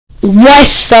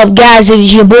What's up, guys? It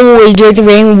is your boy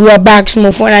DR8KE, and we are back to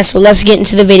more Fortnite. So let's get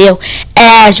into the video.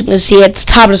 As you can see at the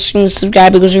top of the screen,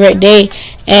 subscribe because it's a great day.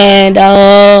 And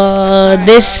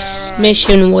this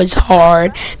mission was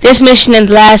hard. This mission and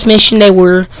the last mission, they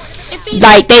were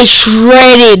like they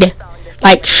shredded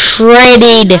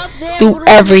through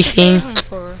everything.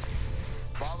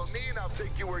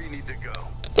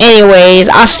 Anyways,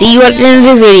 I'll see you at the end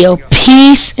of the video.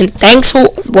 Peace and thanks for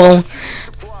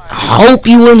hope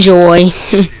you enjoy.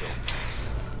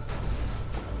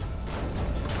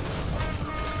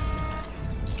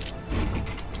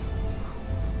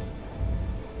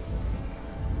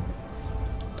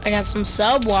 I got some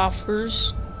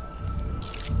subwoofers.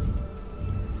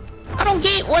 I don't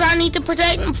get what I need to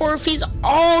protect him for if he's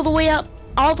all the way up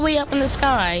in the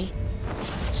sky.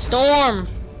 Storm.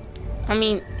 I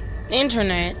mean,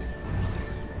 internet.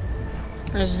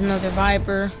 There's another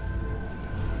Viper.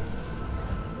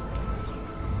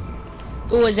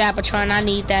 Ooh, a Zapatron, I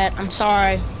need that. I'm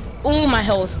sorry. Ooh, my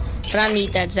health. But I need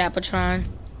that Zapatron.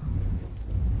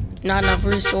 Not enough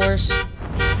resource.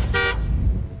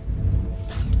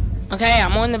 Okay,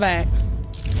 I'm on the back.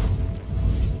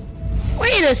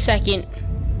 Wait a second.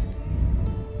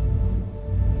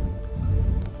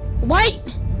 Why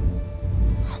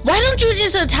don't you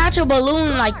just attach a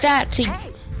balloon like that to...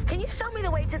 Hey, can you show me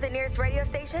the way to the nearest radio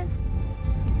station?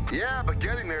 Yeah, but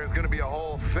getting there is gonna be a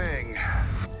whole thing.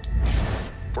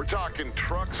 We're talking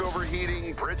trucks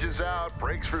overheating, bridges out,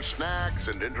 breaks for snacks,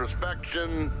 and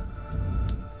introspection.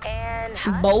 And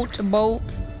boat to boat.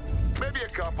 Maybe a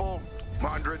couple,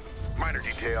 100, minor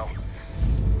detail.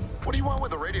 What do you want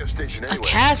with a radio station anyway?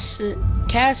 A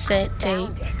cassette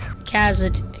tape.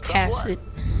 Cassette. The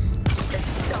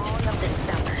song of the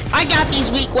summer. I got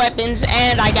these weak weapons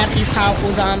and I got these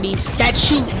powerful zombies that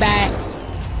shoot back.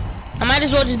 I might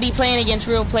as well just be playing against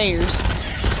real players.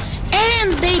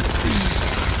 And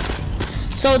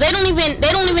so they don't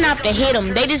even have to hit them.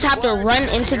 They just have to run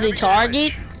into the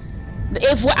target.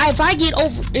 If I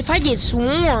get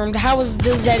swarmed,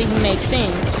 does that even make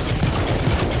sense?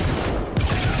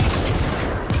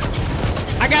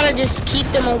 I gotta just keep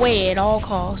them away at all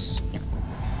costs.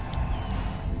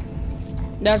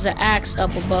 There's an axe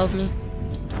up above me.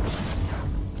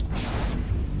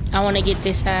 I want to get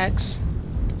this axe.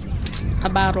 A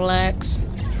battle axe.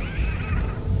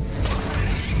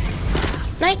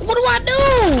 Like, what do I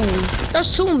do?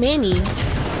 There's too many.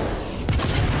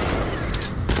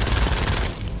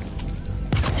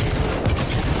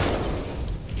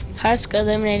 Husk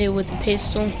eliminated with the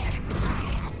pistol.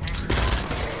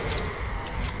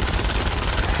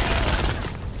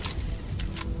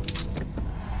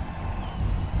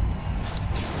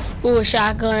 Ooh, a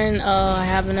shotgun. I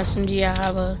have an SMG. I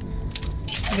have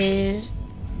this.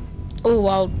 Ooh,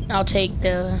 I'll take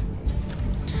the.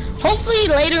 Hopefully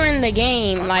later in the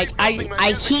game, like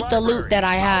I keep the loot that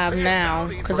I have now,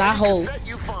 cause I hope.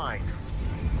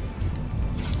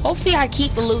 Hopefully I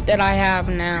keep the loot that I have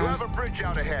now. You have a bridge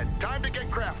out ahead. Time to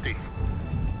get crafty.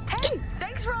 Hey,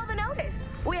 thanks for all the notice.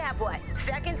 We have what,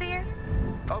 seconds here?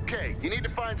 Okay, you need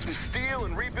to find some steel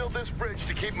and rebuild this bridge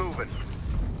to keep moving.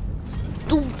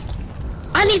 Dude,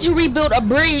 I need to rebuild a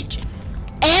bridge,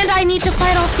 and I need to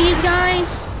fight off these guys.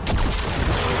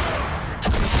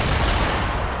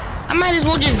 I might as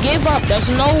well just give up. There's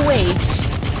no way.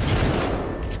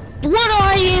 Where do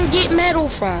I even get metal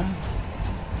from?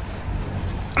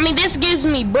 I mean, this gives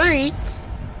me brick.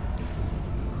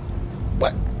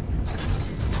 What?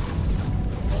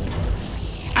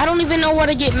 I don't even know where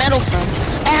to get metal from.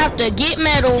 I have to get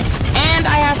metal, and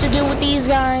I have to deal with these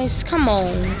guys. Come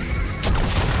on.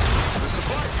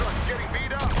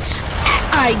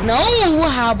 I know.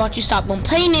 How about you stop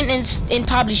complaining and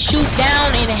probably shoot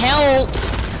down and help?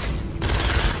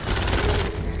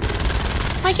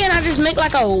 Why can't I just make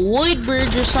like a wood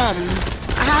bridge or something?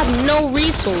 I have no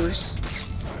resource.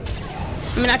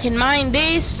 I mean, I can mine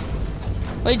this,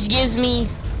 which gives me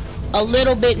a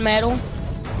little bit metal.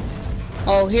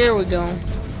 Oh, here we go.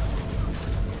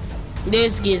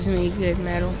 This gives me good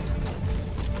metal.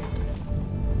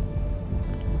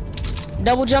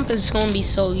 Double jump is going to be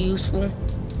so useful.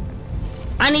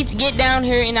 I need to get down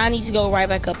here and I need to go right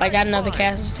back up. I got another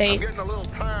cassette tape. I'm getting a little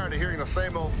tired of hearing the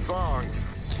same old songs.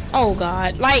 Oh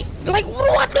God! Like, what do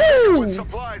I do?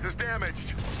 Supplies is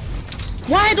damaged.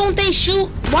 Why don't they shoot?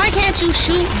 Why can't you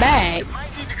shoot back? You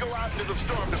might need to go out into the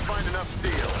storm to find enough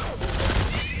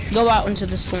steel. Go out into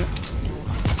the storm.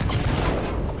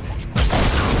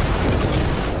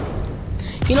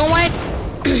 You know what?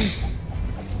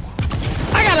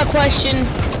 I got a question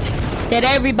that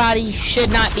everybody should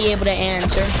not be able to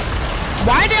answer.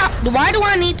 Why do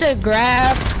I need to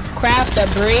craft a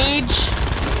bridge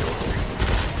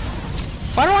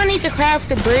need to craft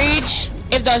the bridge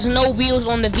if there's no wheels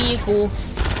on the vehicle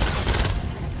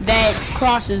that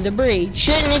crosses the bridge?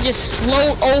 Shouldn't it just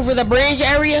float over the bridge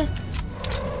area?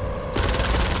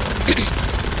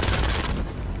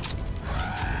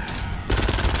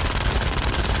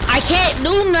 I can't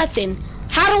do nothing.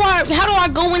 How do I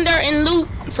go in there and loot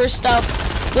for stuff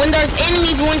when there's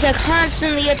enemies going to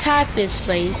constantly attack this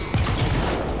place?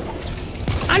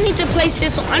 I need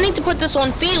to put this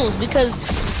on fields, because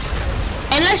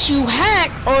unless you hack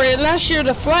or unless you're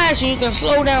the Flash and you can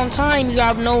slow down time, you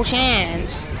have no chance.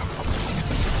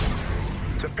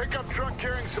 The pickup truck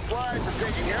carrying supplies is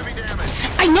taking heavy damage.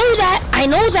 I know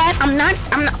that.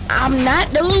 I'm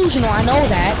not delusional. I know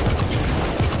that.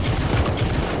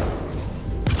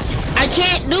 I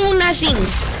can't do nothing.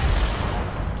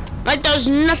 Like, there's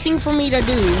nothing for me to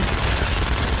do.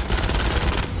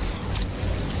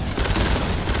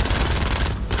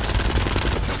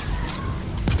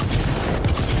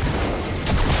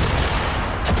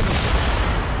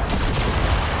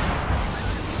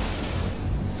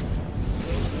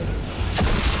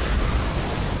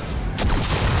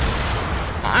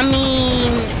 I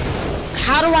mean,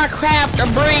 how do I craft a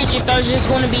bridge if there's just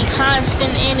going to be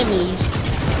constant enemies?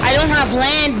 I don't have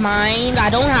landmines. I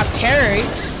don't have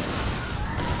turrets.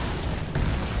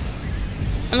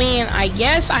 I mean, I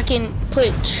guess I can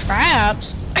put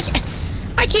traps.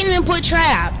 I can't even put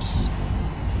traps.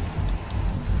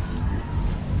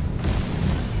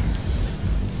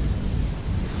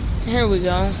 Here we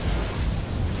go.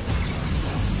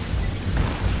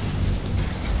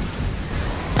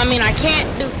 I mean, I can't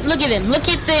do. Look at them. Look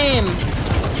at them.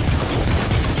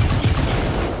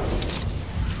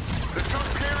 The truck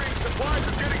carrying supplies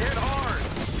is getting hit hard.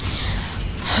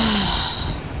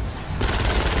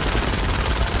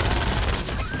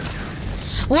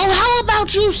 Well, how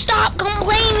about you stop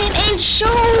complaining and shoot?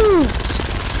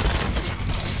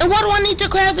 And why do I need to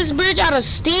craft this bridge out of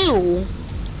steel?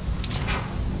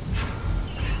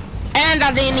 And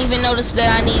I didn't even notice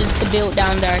that I needed to build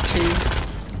down there too.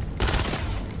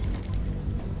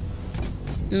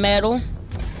 Metal.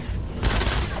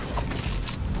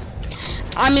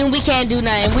 I mean, we can't do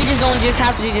nothing. We just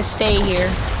have to just stay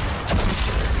here.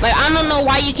 Like, I don't know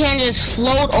why you can't just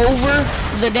float over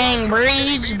the dang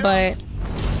bridge, but...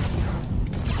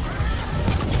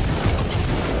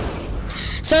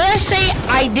 So let's say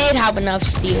I did have enough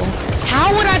steel.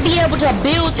 How would I be able to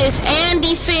build this and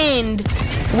defend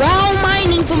while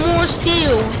mining for more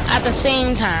steel at the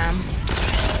same time?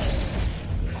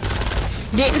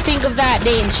 Didn't think of that,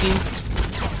 didn't you?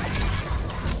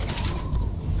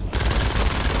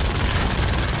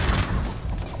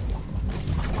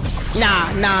 Nah.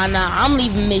 I'm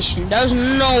leaving mission. There's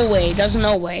no way.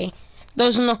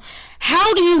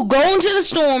 How do you go into the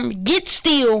storm, get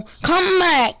steel, come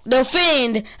back,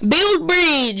 defend, build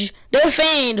bridge,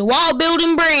 defend while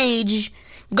building bridge,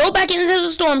 go back into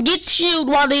the storm, get shield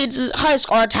while the husks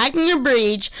are attacking your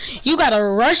bridge? You gotta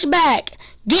rush back,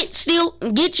 get steel,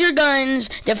 get your guns,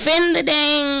 defend the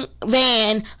dang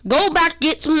van, go back,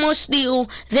 get some more steel,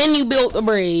 then you build the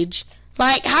bridge.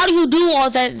 Like, how do you do all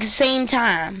that at the same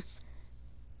time?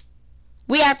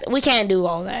 We can't do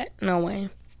all that. No way.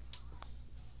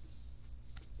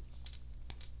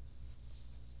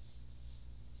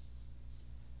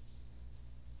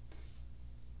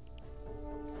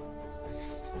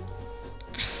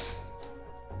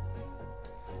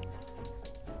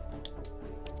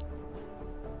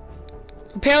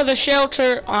 Repair the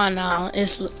shelter. Oh no,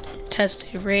 it's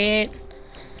tested red.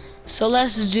 So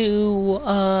let's do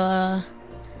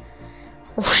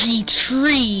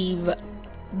retrieve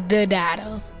the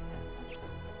data.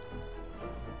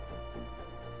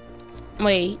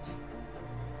 Wait.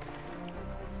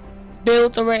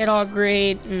 Build the radar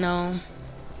grid. No,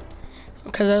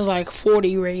 because there's like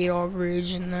 40 radar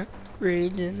grids in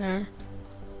there.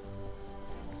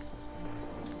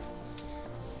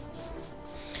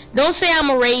 Don't say I'm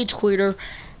a rage quitter,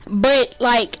 but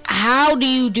like, how do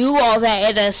you do all that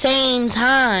at the same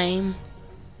time?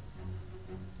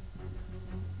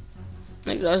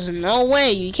 Like, there's no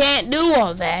way. You can't do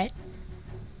all that.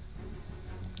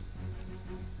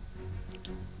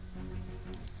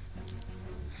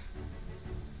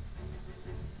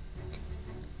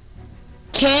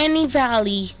 Canny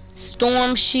Valley,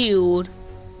 Storm Shield,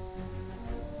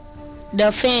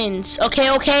 Defense.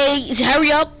 Okay,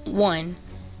 hurry up. 1.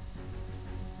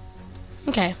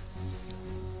 Okay.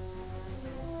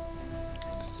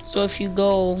 So if you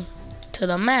go to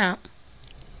the map,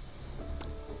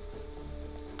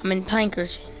 I'm in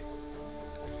Pinkerton.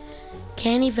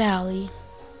 Canny Valley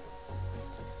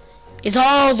is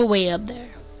all the way up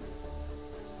there.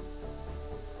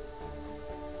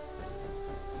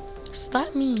 So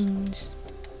that means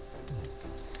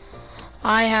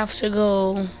I have to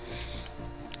go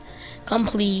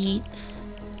complete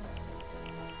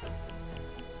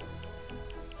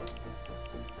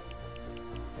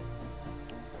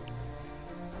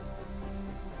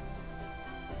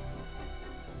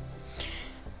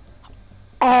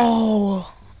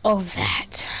all of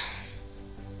that.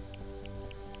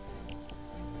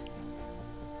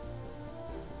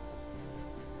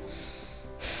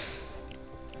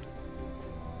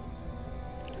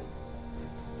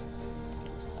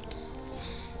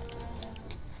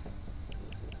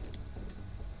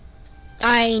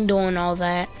 I ain't doing all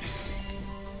that.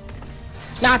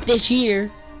 Not this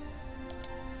year.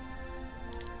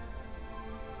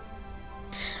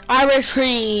 I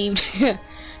retrieved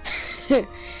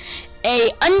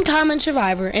a uncommon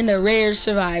survivor and a rare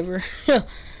survivor.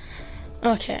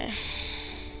 Okay.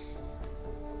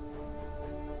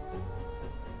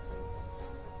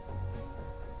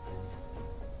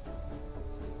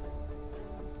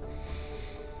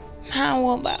 How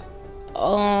about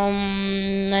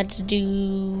let's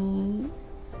do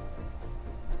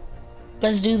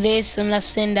this, and let's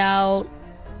send out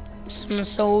some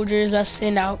soldiers. Let's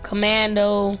send out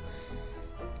commando.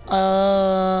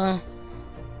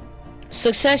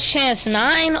 Success chance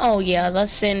 9. Oh yeah,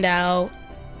 let's send out.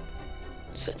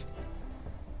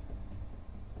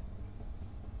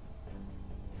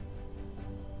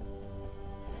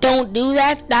 Don't do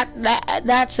that.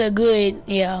 That's a good,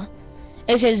 yeah.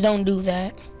 It says don't do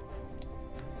that.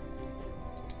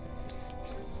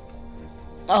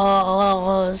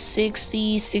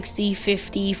 60, 60,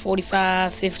 50,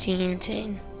 45, 15,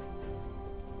 10.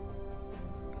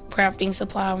 Crafting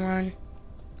supply run.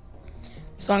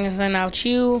 So I can send out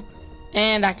you,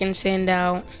 and I can send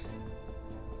out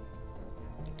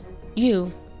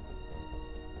you.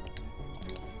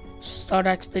 Start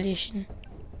expedition.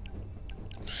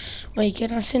 Wait,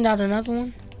 can I send out another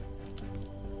one?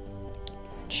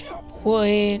 Chop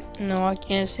wood. No, I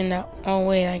can't send out. Oh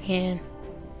wait, I can.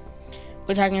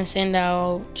 Which I can send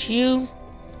out you,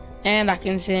 and I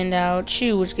can send out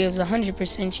you, which gives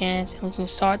 100% chance, and we can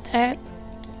start that.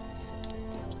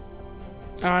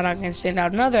 Alright, I can send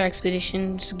out another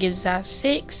expedition, which gives that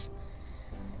 6.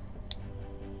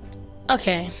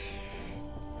 Okay.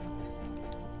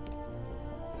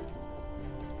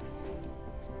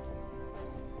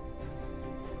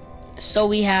 So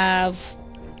we have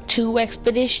 2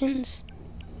 expeditions.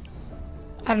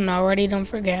 I don't know, already don't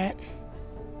forget.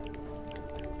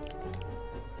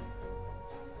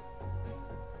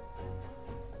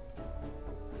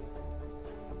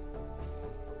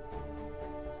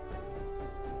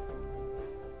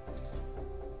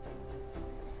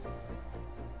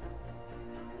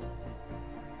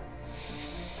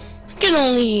 I can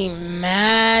only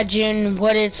imagine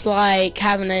what it's like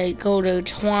having to go to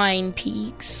Twine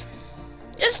Peaks.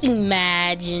 Just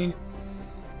imagine.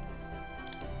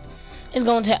 It's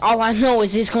gonna take, all I know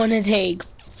is it's gonna take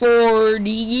 40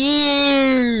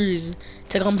 years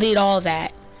to complete all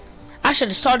that. I should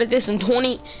have started this in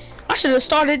I should have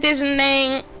started this in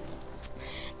dang,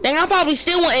 I probably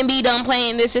still wouldn't be done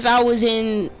playing this if I was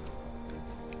in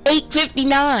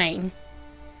 859.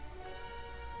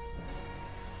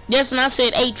 Yes, and I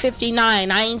said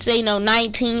 859. I ain't say no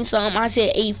 19 something. I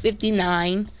said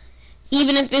 859.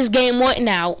 Even if this game wasn't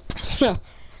out.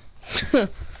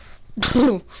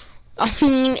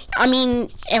 I mean,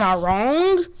 am I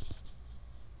wrong?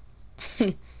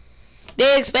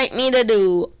 They expect me to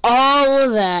do all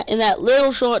of that in that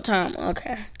little short time.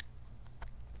 Okay.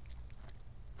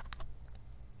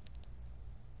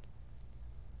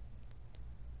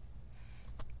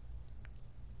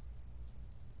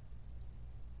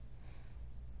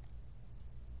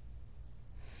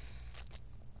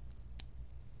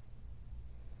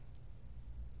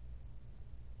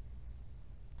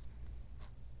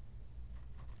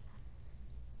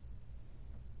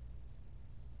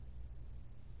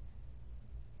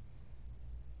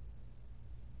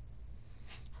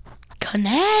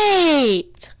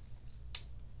 Connect.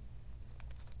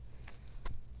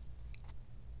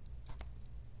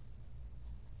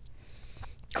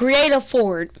 Create a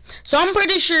fort. So I'm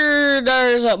pretty sure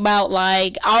there's about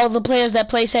like all the players that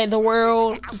play Save the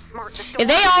World. If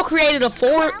they all created a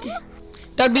fort,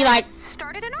 there'd be like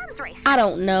started an arms race. I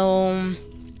don't know.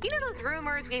 You know those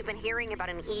rumors we've been hearing about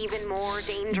an even more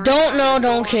dangerous Don't know,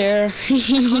 don't care.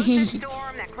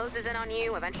 storm that closes in on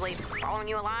you, eventually swallowing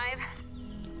you alive?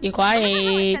 Be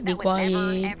quiet, be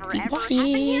quiet, be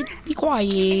quiet, be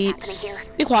quiet,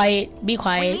 be quiet, be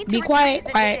quiet, be quiet,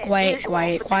 quiet, quiet,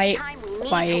 quiet,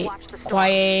 quiet,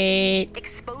 quiet.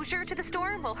 Exposure to the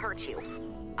storm will hurt you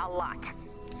a lot.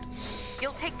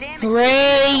 You'll take damage.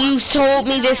 Ray, you told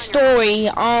me this story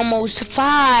almost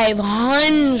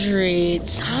 500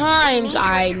 times.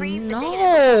 I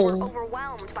know. We're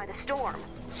overwhelmed by the storm,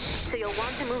 so you'll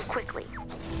want to move quickly.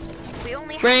 We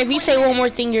only have Ray, if you say 20 one more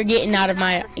minutes. thing, you're getting out of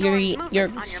my you're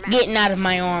getting out of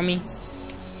my army.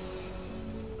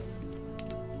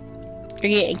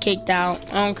 You're getting kicked out.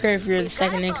 I don't care if you're the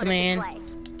second in command.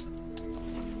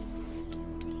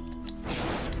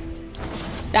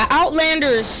 The Outlander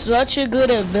is such a good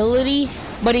ability,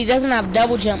 but he doesn't have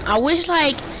double jump. I wish,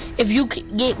 like, if you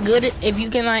could get good at, if you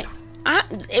can, like,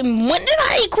 when did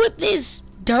I equip this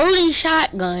dirty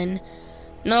shotgun?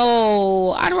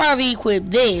 No, I'd rather equip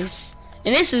this.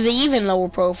 And this is an even lower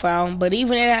profile, but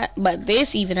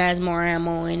this even has more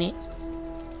ammo in it.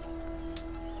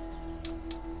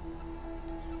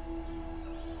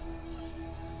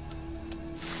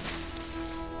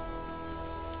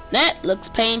 That looks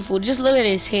painful. Just look at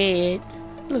his head.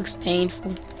 It looks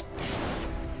painful.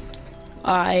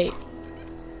 Alright.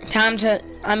 Time to...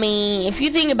 I mean, if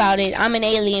you think about it, I'm an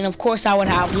alien. Of course I would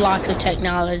have lots of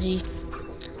technology.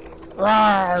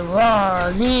 Roar,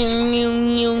 roar. Meow, meow,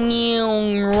 meow,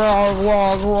 meow. Roar,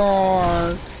 roar,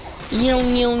 roar. Meow,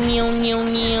 meow, meow, meow,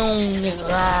 meow.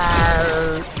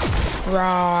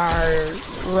 Roar.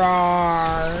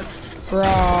 Roar.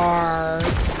 Roar.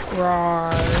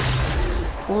 Roar.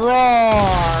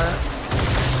 Roar.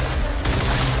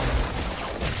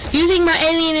 You think my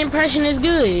alien impression is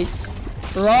good?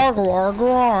 Roar, roar,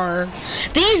 roar.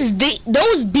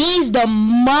 Those bees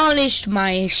demolished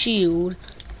my shield.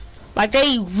 Like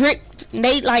they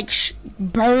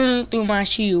burned through my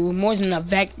shield more than a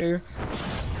vector.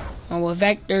 Oh, a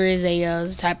vector is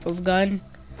a type of gun.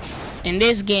 In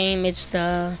this game, it's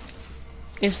that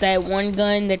one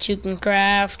gun that you can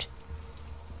craft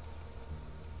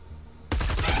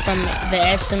from the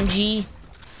SMG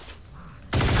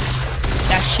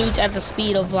that shoots at the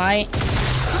speed of light.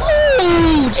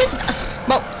 Ooh,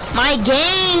 but my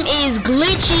game is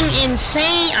glitching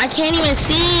insane. I can't even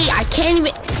see. I can't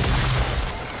even.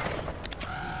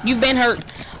 You've been hurt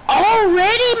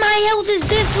already. My health is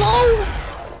this low.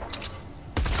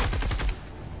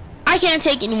 I can't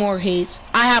take any more hits.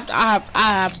 I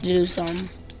have to do something.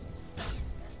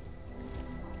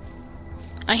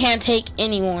 I can't take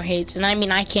any more hits, and I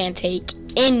mean I can't take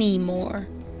any more.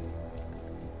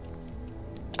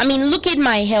 I mean, look at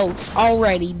my health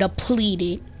already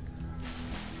depleted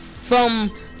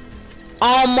from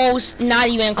almost not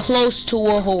even close to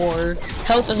a horde.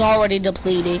 Health is already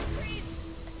depleted.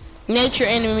 Nature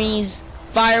enemies,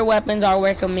 fire weapons are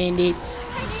recommended.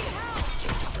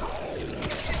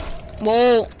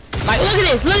 Whoa, like look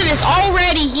at this,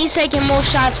 already he's taking more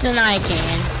shots than I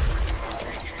can.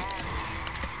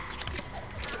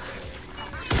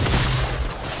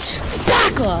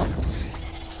 Back up!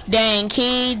 Dang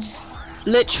kids,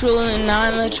 literal and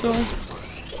non-literal.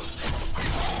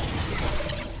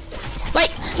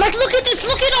 Like look at this,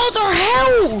 look at all their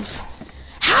health!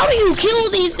 How do you kill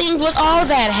these things with all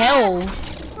that health?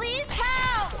 Please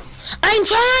help! I'm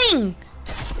trying!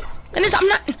 Goodness, I'm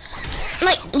not,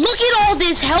 like, look at all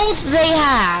this health they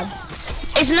have.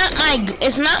 It's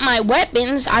not my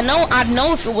weapons. I know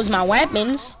if it was my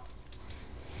weapons.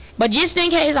 But just in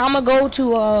case, I'm gonna go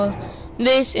to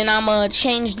this and I'm gonna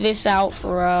change this out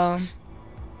for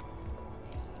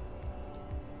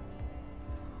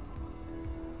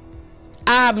I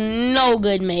have no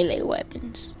good melee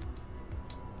weapons.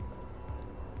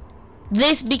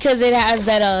 This because it has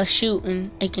that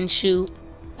shooting. It can shoot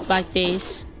like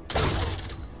this.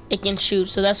 It can shoot,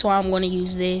 so that's why I'm gonna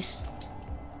use this.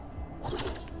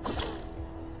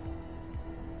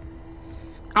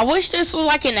 I wish this was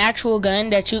like an actual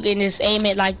gun that you can just aim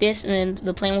it like this and then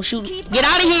the plane will shoot. Get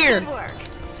out of here!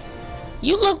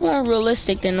 You look more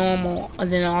realistic than normal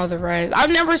than all the rest.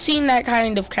 I've never seen that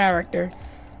kind of character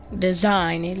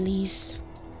design, at least.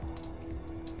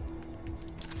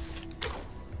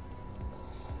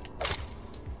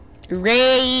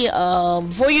 Ray,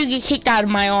 before you get kicked out of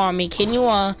my army, can you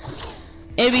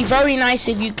it'd be very nice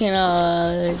if you can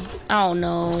I don't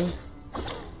know,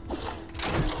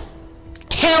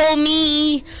 tell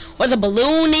me where the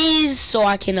balloon is so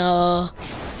I can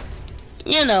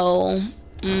you know,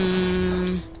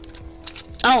 I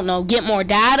don't know, get more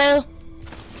data.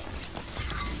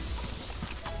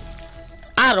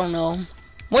 I don't know,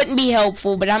 wouldn't be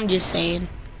helpful, but I'm just saying.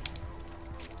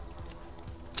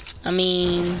 I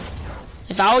mean,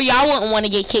 if I were you, I wouldn't want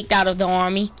to get kicked out of the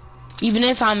army, even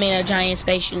if I'm in a giant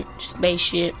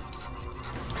spaceship.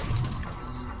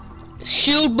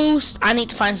 Shield boost. I need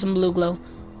to find some blue glow.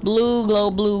 Blue glow,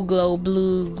 blue glow,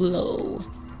 blue glow.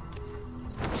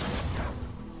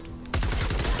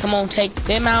 Come on, take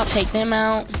them out,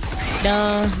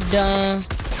 Done, done.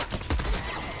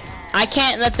 I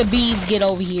can't let the bees get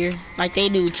over here. Like, they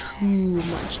do too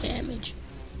much damage.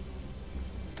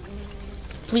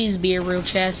 Please be a real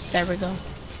chest. There we go.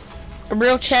 A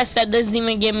real chest that doesn't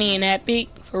even give me an epic.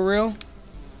 For real.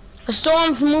 The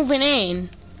storm's moving in.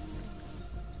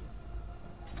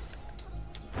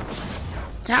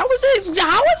 How is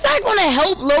that gonna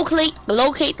help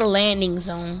locate the landing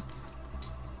zone?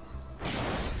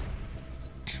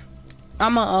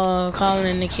 I'ma call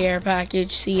in the care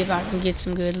package, see if I can get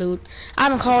some good loot. I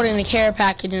haven't called in the care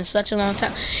package in such a long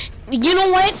time. You know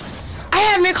what? I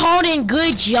haven't called in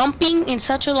good jumping in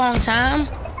such a long time.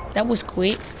 That was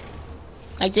quick.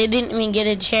 Like, they didn't even get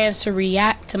a chance to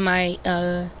react to my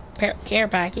care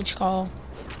package call.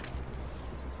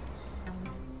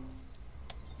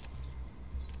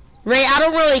 Ray, I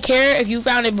don't really care if you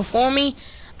found it before me.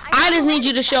 I just need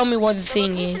you to show me what the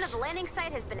thing is. The location of the landing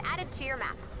site has been added to your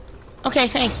map. Okay,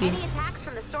 thank you. Any attacks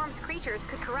from the storm's creatures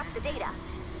could corrupt the data.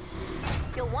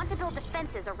 You'll want to build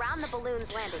defenses around the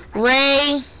balloon's landing site.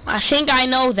 Ray, I think I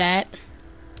know that.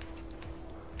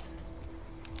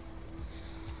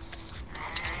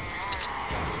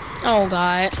 Oh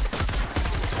God.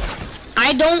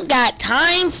 I don't got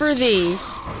time for this.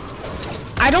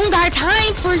 I don't got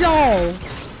time for y'all.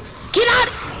 Get out.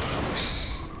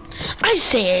 I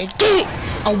said get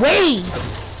away.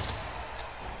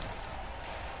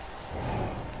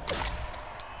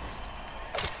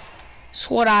 That's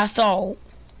what I thought.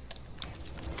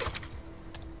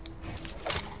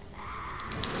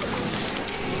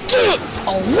 Get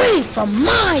away from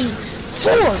my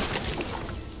fort.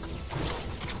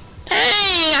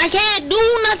 Dang, I can't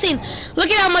do nothing. Look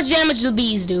at how much damage the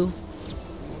bees do.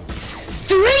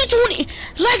 320.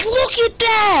 Like, look at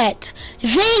that.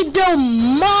 They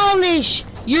demolish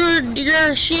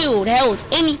your shield, health,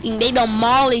 anything. They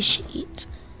demolish it.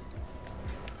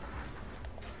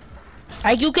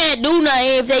 Like, you can't do nothing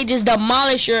if they just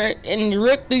demolish your and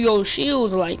rip through your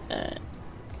shields like that.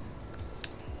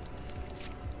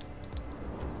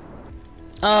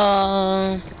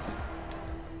 Done.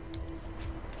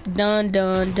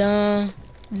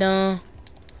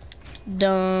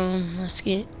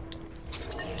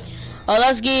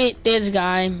 Let's get this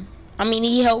guy. I mean,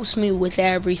 he helps me with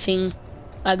everything.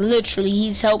 Like, literally,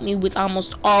 he's helped me with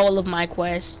almost all of my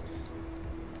quests.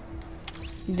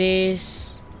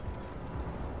 This.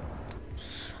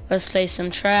 Let's play some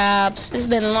traps. It's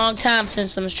been a long time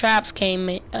since some traps came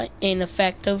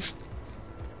effective.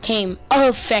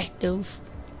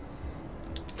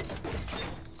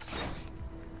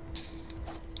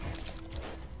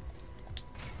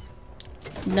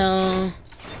 Done.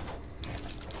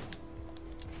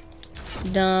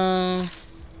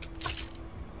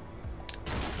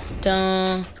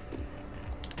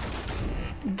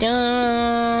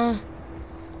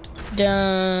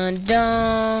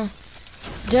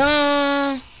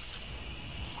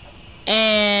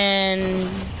 And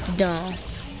done.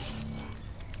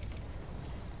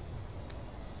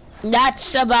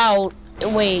 That's about.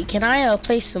 Wait, can I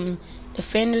place some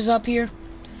defenders up here?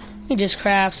 Let me just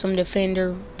craft some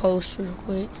defender posts real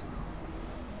quick.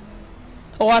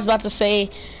 Oh, I was about to say,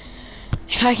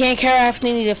 if I can't craft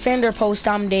any defender posts,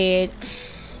 I'm dead.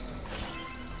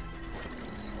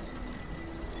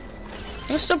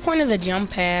 What's the point of the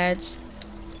jump pads?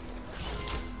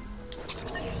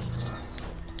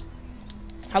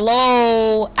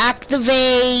 Hello,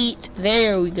 activate.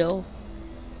 There we go.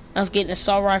 Let's get an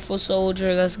assault rifle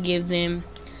soldier. Let's give them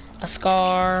a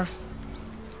scar.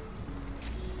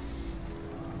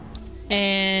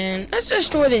 And let's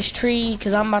destroy this tree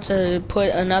because I'm about to put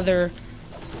another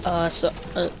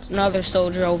another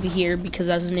soldier over here because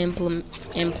that's an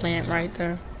implant right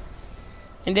there.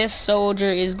 And this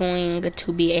soldier is going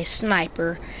to be a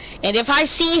sniper. And if I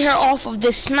see her off of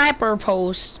this sniper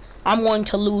post, I'm going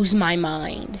to lose my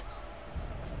mind.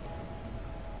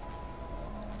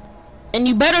 And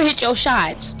you better hit your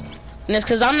shots. And it's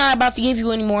because I'm not about to give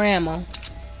you any more ammo.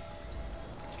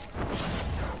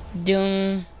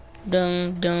 Dun.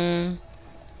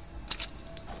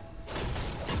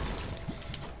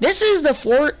 This is the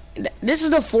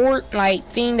fort like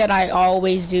thing that I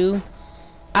always do.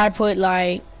 I put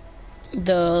like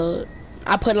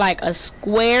a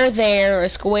square there, a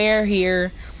square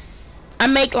here. I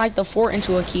make like the fort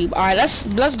into a cube. Alright,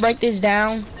 let's break this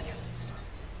down.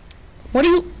 What do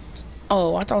you?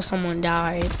 Oh, I thought someone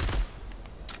died.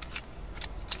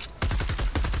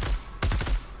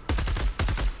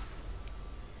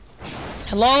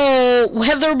 Hello,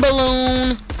 weather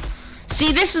balloon.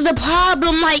 See, this is the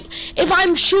problem. Like, if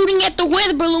I'm shooting at the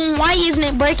weather balloon, why isn't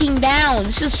it breaking down?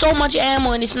 This is so much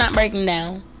ammo and it's not breaking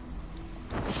down.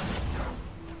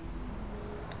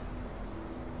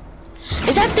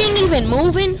 Is that thing even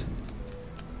moving?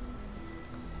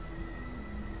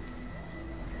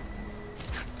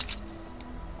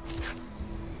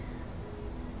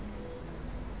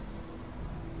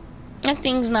 That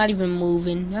thing's not even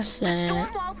moving. That's sad. The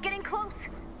storm wall's getting close.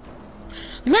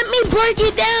 Let me break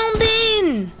it down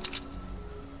then.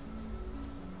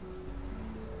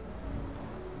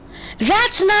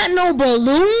 That's not no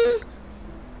balloon.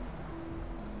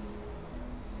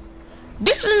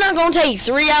 This is not gonna take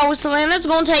 3 hours to land. That's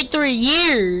gonna take 3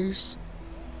 years.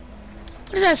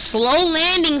 What is that slow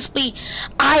landing speed?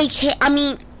 I can't. I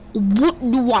mean, what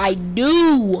do I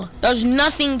do? There's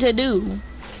nothing to do.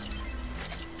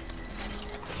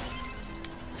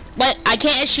 But I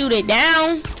can't shoot it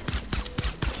down.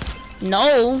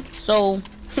 No. So,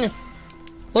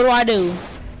 what do I do?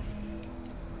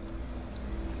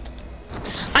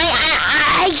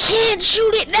 I can't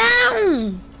shoot it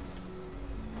down.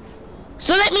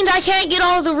 So that means I can't get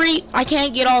all the I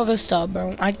can't get all the stuff,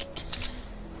 bro.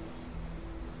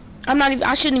 I'm not even.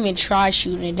 I shouldn't even try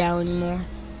shooting it down anymore.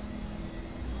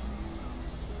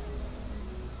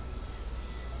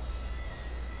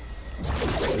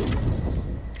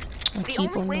 The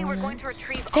only way we're going to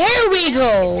retrieve there we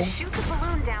go. is to shoot the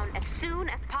balloon down as soon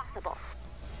as possible.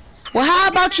 Well, how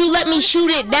about you let me shoot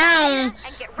it down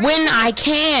when I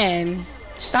can?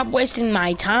 Stop wasting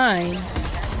my time.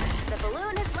 The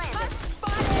balloon has landed.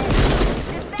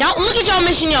 Y'all, look at y'all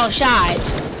missing y'all shots.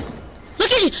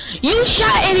 Look at you. You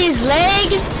shot at his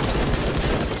leg.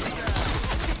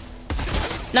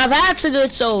 Now that's a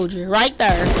good soldier right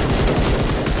there.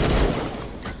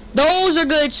 Those are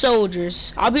good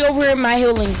soldiers. I'll be over in my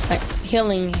healing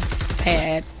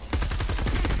pad.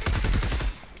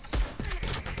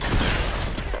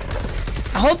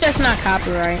 I hope that's not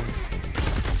copyright.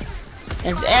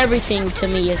 It's everything to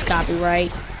me is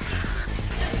copyright.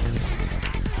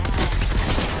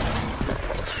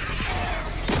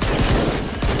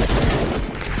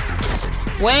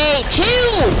 Wait,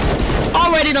 chill!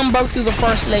 Already done broke through the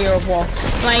first layer of wall.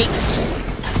 Like,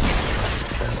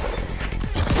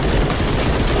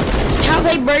 how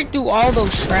they break through all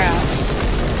those traps?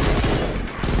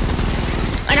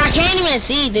 Like, I can't even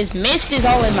see. This mist is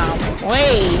all in my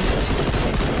way.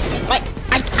 Like,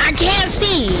 I can't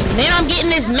see. Then I'm getting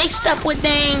this mixed up with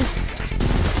dang.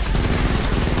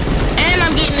 And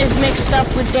I'm getting this mixed up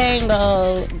with dang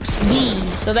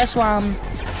bees. So that's why I'm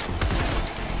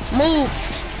move.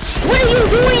 What are you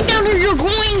doing down here? You're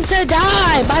going to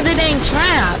die by the dang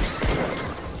traps.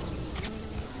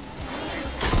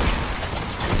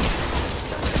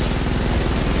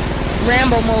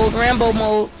 Rambo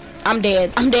mode. I'm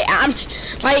dead. I'm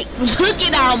like, look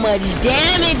at how much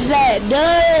damage that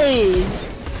does.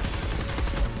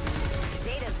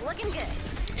 Data's looking good.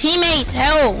 Teammates,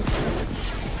 help.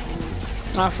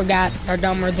 Oh, I forgot. They're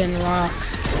dumber than rocks.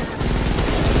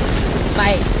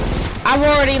 Like, I've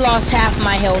already lost half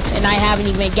my health and I haven't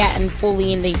even gotten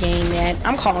fully in the game yet.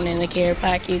 I'm calling in the care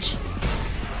package.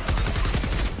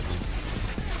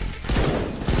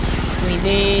 Give me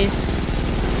this.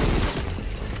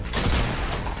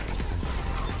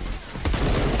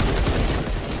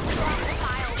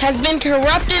 Has been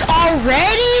corrupted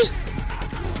already?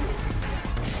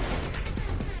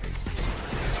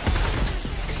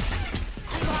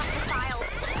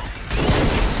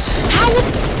 How,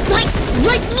 like,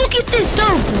 look at this,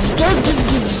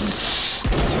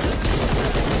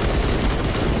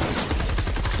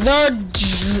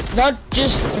 they're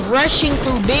just rushing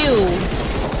through builds.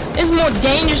 It's more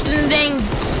dangerous than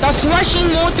they're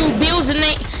threshing more through builds than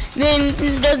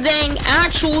the dang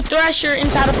actual thresher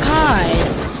inside of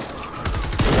COD.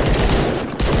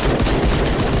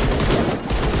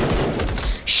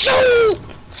 Shoot!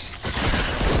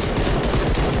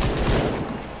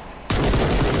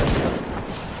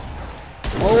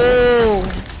 Oh.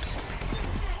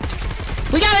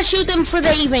 We gotta shoot them before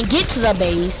they even get to the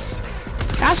base.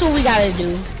 That's what we gotta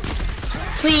do.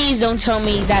 Please don't tell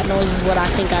me that noise is what I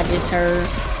think I just heard.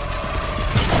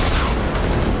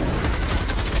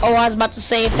 Oh, I was about to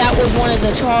say, if that was one of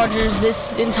the chargers, this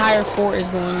entire fort is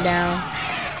going down.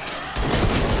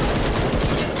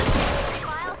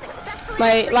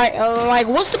 Like,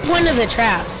 what's the point of the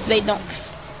traps? They don't.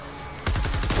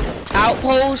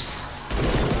 Outposts.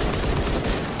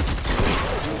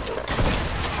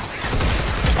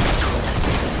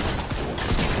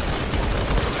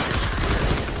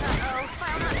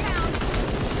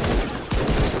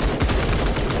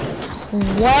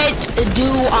 What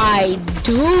do I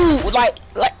do? Like,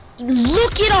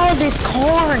 look at all this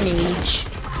carnage.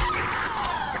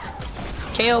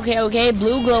 Okay.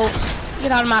 Blue glow.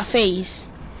 Get out of my face.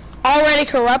 already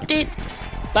corrupted.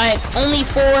 Like, only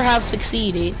 4 have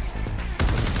succeeded.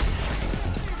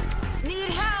 Need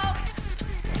help.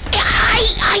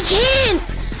 I can't!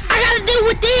 I gotta deal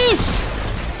with this!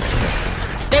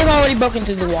 They've already broken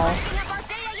through the wall. Picking up our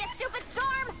data, you stupid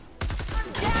storm.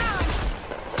 I'm down.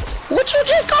 What you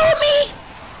just called me?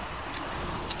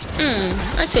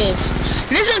 That's it.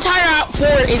 This entire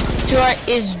fort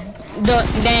is the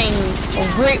dang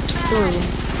ripped through.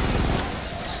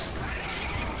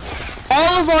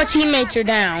 All of our teammates are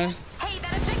down. Hey,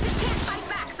 that objective can't fight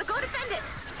back, so go defend it.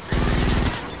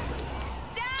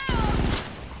 Down.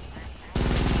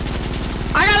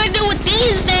 I gotta deal with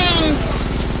these things.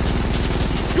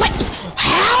 Like,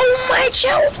 how much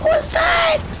health was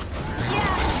that?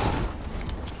 Yeah.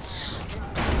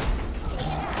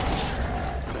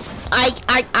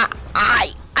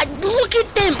 I look at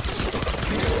them.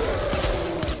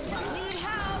 Need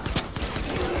help.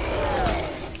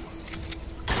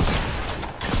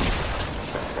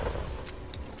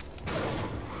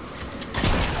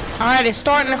 Alright, it's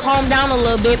starting to calm down a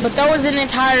little bit, but there was an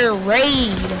entire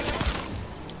raid.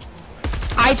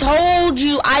 I told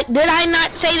you, did I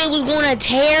not say they was going to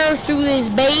tear through this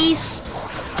base?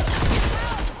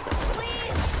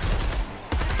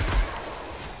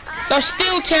 They're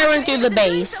still tearing through the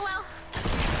base.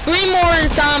 3 more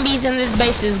zombies and this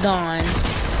base is gone.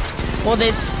 Well,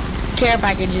 this care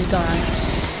package is gone.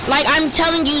 Like, I'm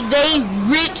telling you, they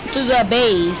ripped through the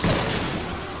base.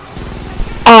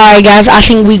 Alright guys, I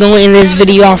think we're going to end this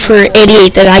video off for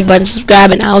 88. That like button,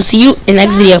 subscribe, and I'll see you in the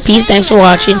next video. Peace, thanks for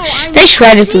watching. They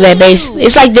shredded through that base.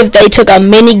 It's like if they took a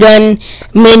mini gun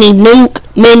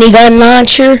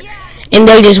launcher, and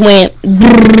they just went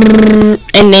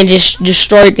and then just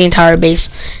destroyed the entire base.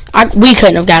 We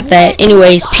couldn't have got that.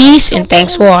 Anyways, peace and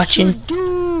thanks for watching.